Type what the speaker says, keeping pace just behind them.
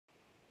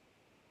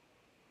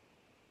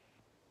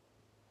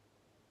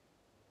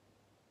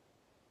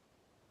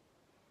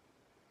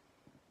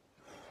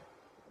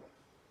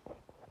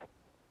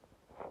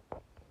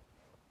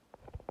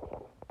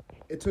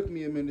It took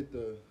me a minute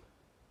to,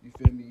 you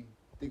feel me,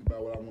 think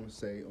about what I want to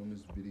say on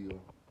this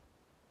video.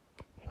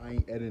 I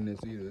ain't editing this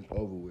either. It's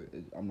over with.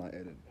 I'm not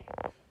editing.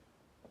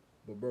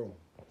 But bro,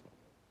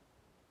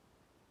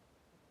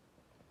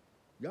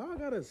 y'all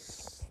gotta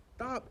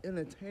stop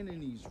entertaining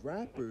these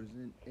rappers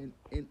and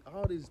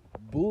all this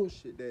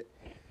bullshit that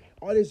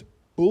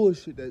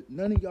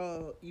none of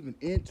y'all even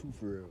into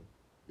for real.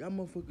 Y'all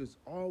motherfuckers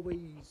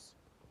always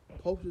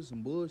posting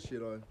some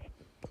bullshit or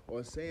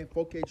saying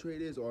 4K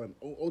trade this or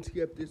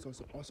OTF this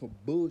or some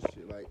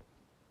bullshit. Like,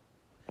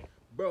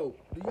 bro,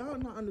 do y'all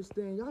not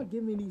understand? Y'all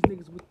giving these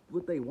niggas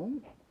what they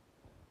want.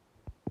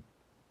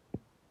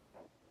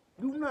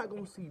 You not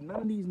gonna see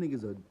none of these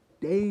niggas a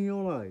day in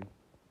your life.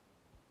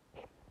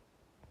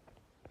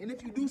 And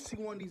if you do see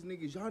one of these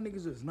niggas, y'all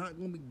niggas is not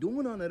gonna be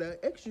doing none of that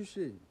extra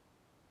shit.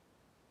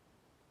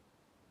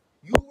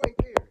 You right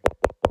there.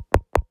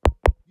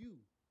 You.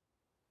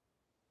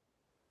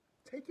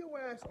 Take your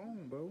ass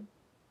on, bro.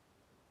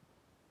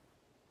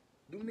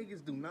 Them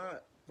niggas do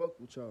not fuck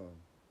with y'all.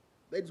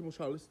 They just want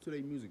y'all to listen to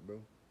their music,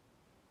 bro.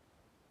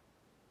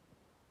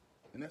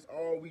 And that's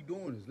all we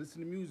doing is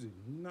listen to music.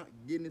 We not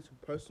getting into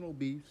personal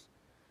beefs.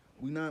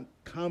 We not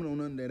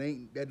commenting on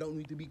nothing that don't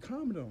need to be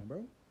commented on,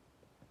 bro.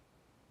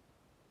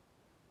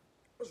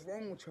 What's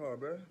wrong with y'all,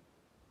 bro?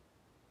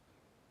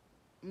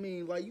 I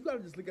mean, like, you gotta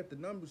just look at the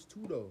numbers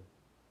too, though.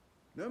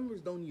 Numbers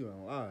don't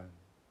even lie.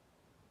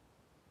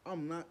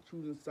 I'm not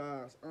choosing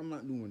sides. I'm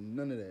not doing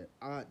none of that.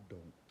 I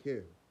don't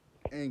care.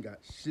 Ain't got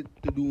shit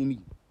to do with me.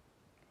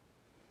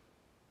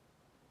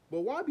 But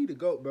YB the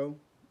GOAT, bro.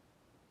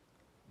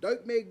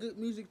 Durk made good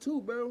music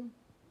too, bro.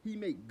 He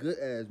make good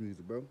ass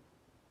music, bro.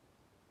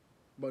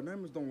 But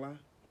numbers don't lie.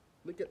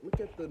 Look at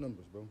the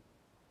numbers, bro.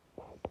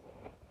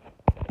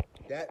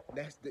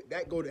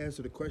 That go to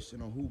answer the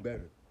question on who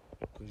better.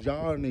 Cause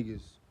y'all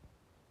niggas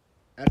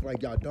act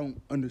like y'all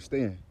don't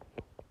understand.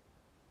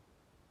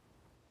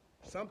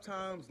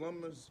 Sometimes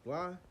numbers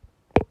lie.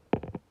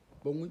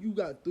 But when you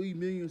got 3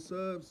 million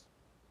subs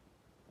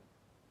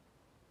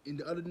and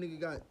the other nigga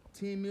got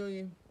 10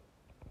 million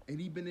and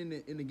he been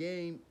in the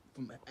game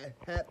from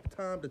half the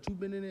time that you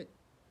been in it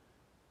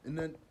and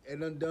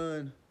done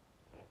done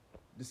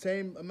the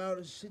same amount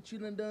of shit you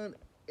done,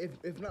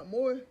 if not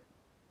more,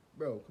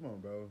 bro, come on,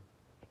 bro.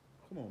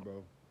 Come on,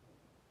 bro.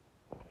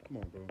 Come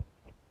on, bro.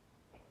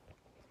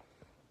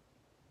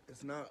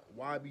 It's not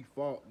YB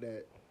fault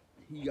that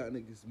he got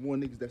more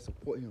niggas that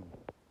support him.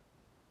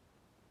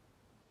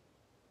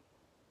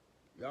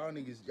 Y'all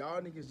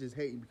niggas just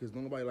hating because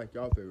nobody like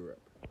y'all favorite rapper.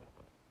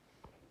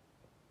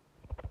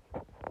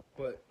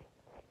 But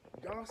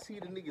y'all see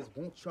the niggas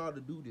want y'all to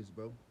do this,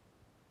 bro.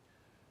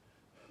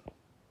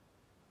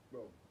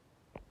 Bro,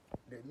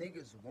 the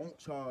niggas want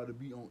y'all to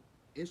be on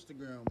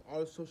Instagram, all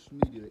the social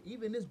media,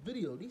 even this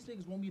video. These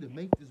niggas want me to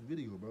make this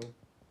video, bro.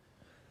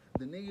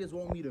 The niggas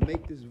want me to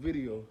make this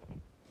video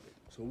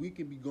so we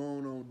can be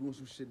going on doing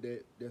some shit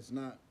that's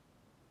not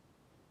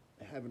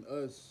having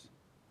us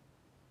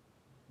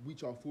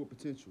reach our full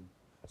potential.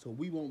 So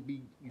we won't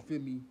be, you feel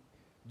me,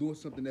 doing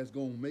something that's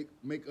gonna make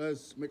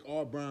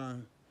our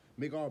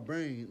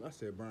brain, I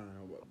said brain,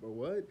 but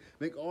what?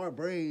 Make our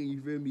brain,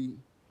 you feel me,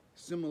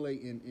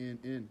 simulate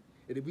and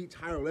it'll reach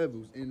higher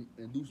levels and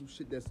do some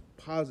shit that's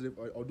positive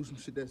or do some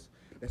shit that's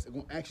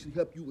gonna actually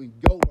help you in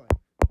your life.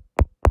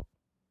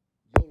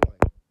 Your life.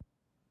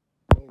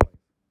 Your life.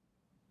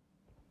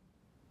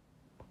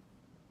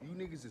 You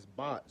niggas is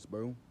bots,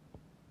 bro.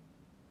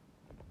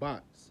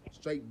 Bots.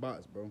 Straight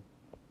bots, bro.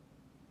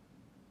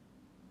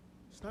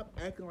 Stop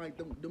acting like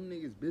them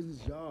niggas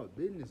business y'all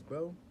business,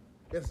 bro.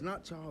 That's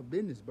not y'all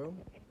business, bro.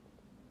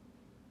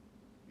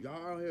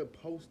 Y'all out here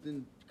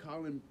posting,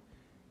 calling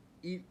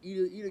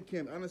either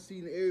camp. I done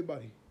seen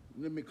everybody.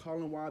 Let me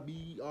calling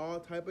YB all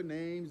type of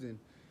names and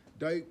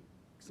Durk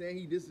saying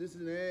he this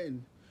and that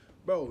and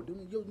bro,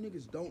 yo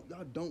niggas y'all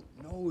don't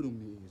know them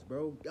niggas,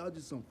 bro. Y'all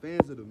just some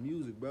fans of the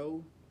music,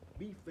 bro.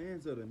 Be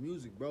fans of the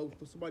music, bro.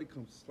 For somebody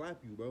come slap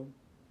you, bro.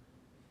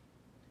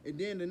 And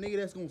then the nigga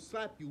that's gonna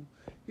slap you,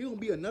 he gonna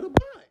be another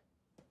bot.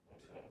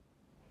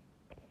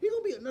 He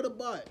gonna be another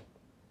bot.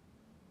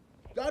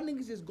 Y'all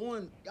niggas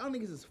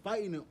is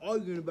fighting and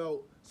arguing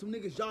about some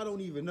niggas y'all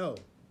don't even know.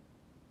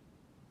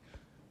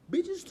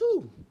 Bitches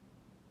too.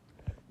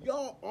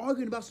 Y'all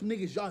arguing about some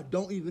niggas y'all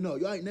don't even know.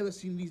 Y'all ain't never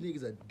seen these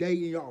niggas a day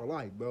in y'all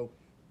life, bro.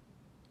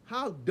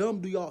 How dumb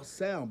do y'all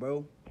sound,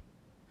 bro?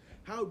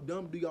 How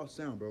dumb do y'all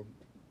sound, bro?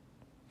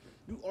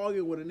 You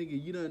arguing with a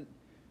nigga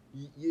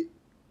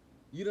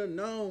you done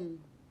known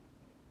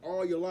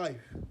all your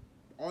life.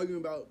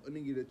 Arguing about a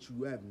nigga that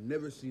you have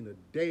never seen a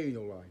day in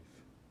your life.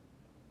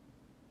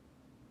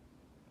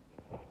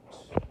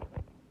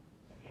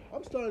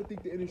 I'm starting to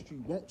think the industry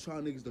wants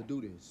y'all niggas to do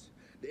this.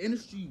 The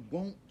industry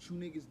want you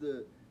niggas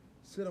to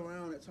sit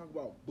around and talk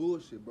about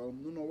bullshit, bro.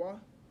 You know why?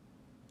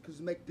 Because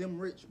it make them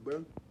rich,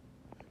 bro.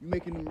 You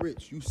making them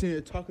rich. You sitting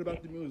here talking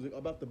about the music,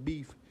 about the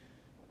beef,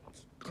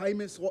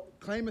 claiming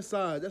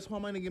sides. That's why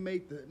my nigga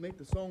make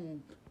the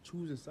song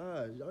choosing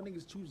sides. Y'all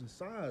niggas choosing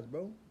sides,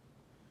 bro.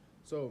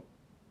 So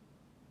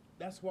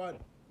that's why,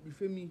 you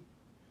feel me?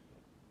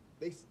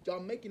 y'all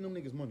making them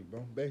niggas money,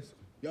 bro.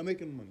 Basically, y'all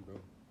making them money,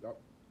 bro.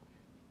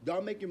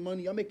 Y'all making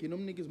money. Y'all making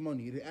them niggas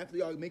money. And after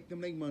y'all make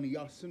them money,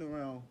 y'all sitting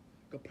around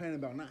complaining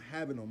about not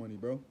having no money,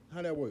 bro.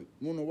 How that work?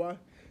 You wanna know why?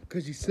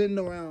 Cause you sitting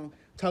around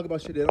talking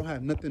about shit that don't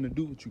have nothing to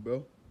do with you,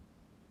 bro.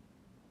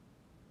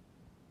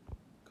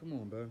 Come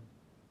on, bro.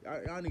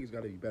 Y'all niggas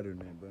gotta be better than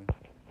that, bro.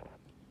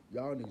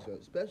 Y'all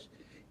niggas, especially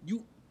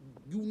you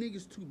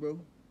niggas too, bro.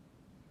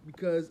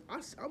 Because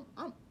I'm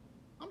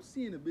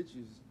seeing the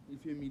bitches. You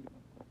feel me?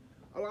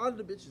 A lot of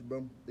the bitches,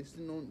 bro. They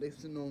sitting on the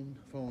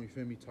phone. You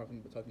feel me?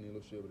 Talking their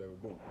little shit, whatever.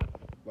 Boom.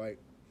 Like,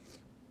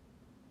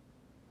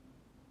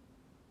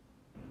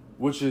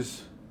 which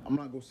is, I'm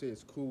not gonna say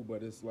it's cool,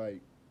 but it's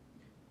like,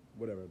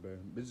 whatever, bro.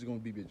 Bitches gonna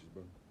be bitches,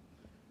 bro.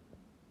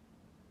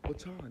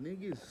 But y'all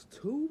niggas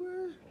too,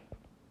 bro.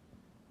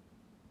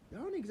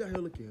 Y'all niggas out here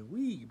looking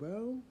weak,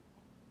 bro.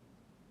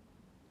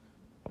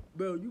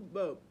 Bro,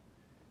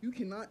 you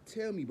cannot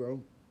tell me,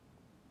 bro.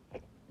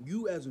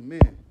 You as a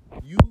man,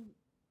 you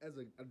as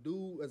a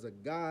dude, as a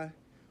guy,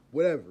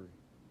 whatever.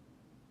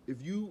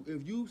 If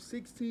you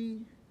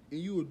 16 and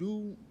you a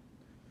dude,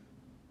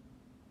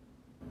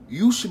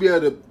 you should be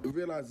able to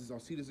realize this. I'll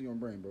see this in your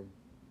brain, bro.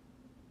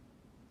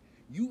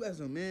 You as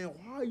a man,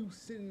 why are you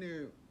sitting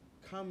there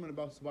commenting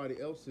about somebody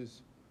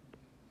else's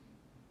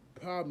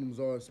problems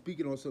or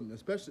speaking on something,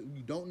 especially if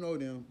you don't know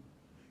them,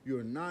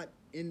 you're not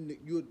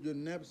you'll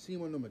never seen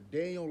one of them a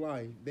day in your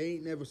life. They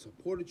ain't never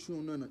supported you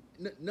on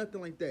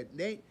nothing like that.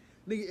 They ain't,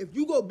 nigga, if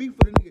you go beef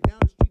for the nigga down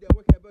the street that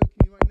work at Burger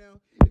King right now,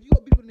 if you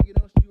go beef for the nigga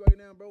down the street right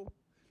now, bro,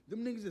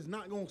 them niggas is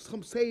not gonna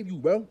come save you,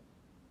 bro.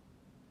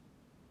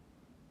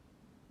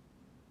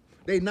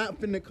 They not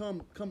finna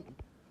come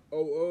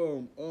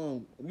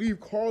leave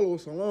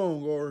Carlos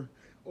alone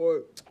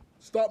or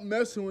stop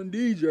messing with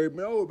DJ,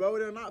 bro. Bro,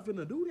 they're not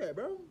finna do that,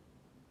 bro.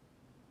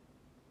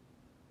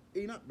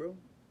 They not, bro.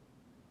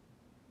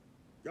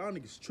 Y'all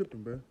niggas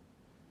tripping, bro.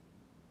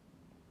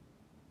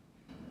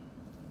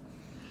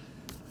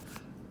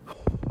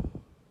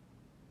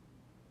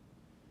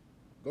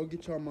 Go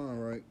get your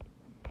mind right.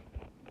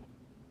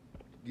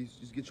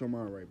 Just get your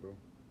mind right, bro.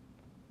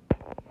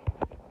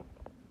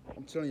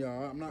 I'm telling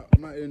y'all, I'm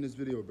not in this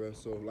video, bro.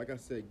 So, like I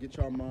said, get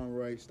y'all mind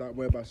right. Stop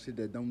worrying about shit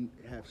that don't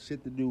have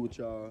shit to do with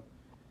y'all.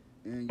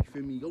 And you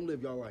feel me? Go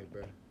live y'all life,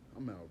 bro.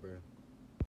 I'm out, bro.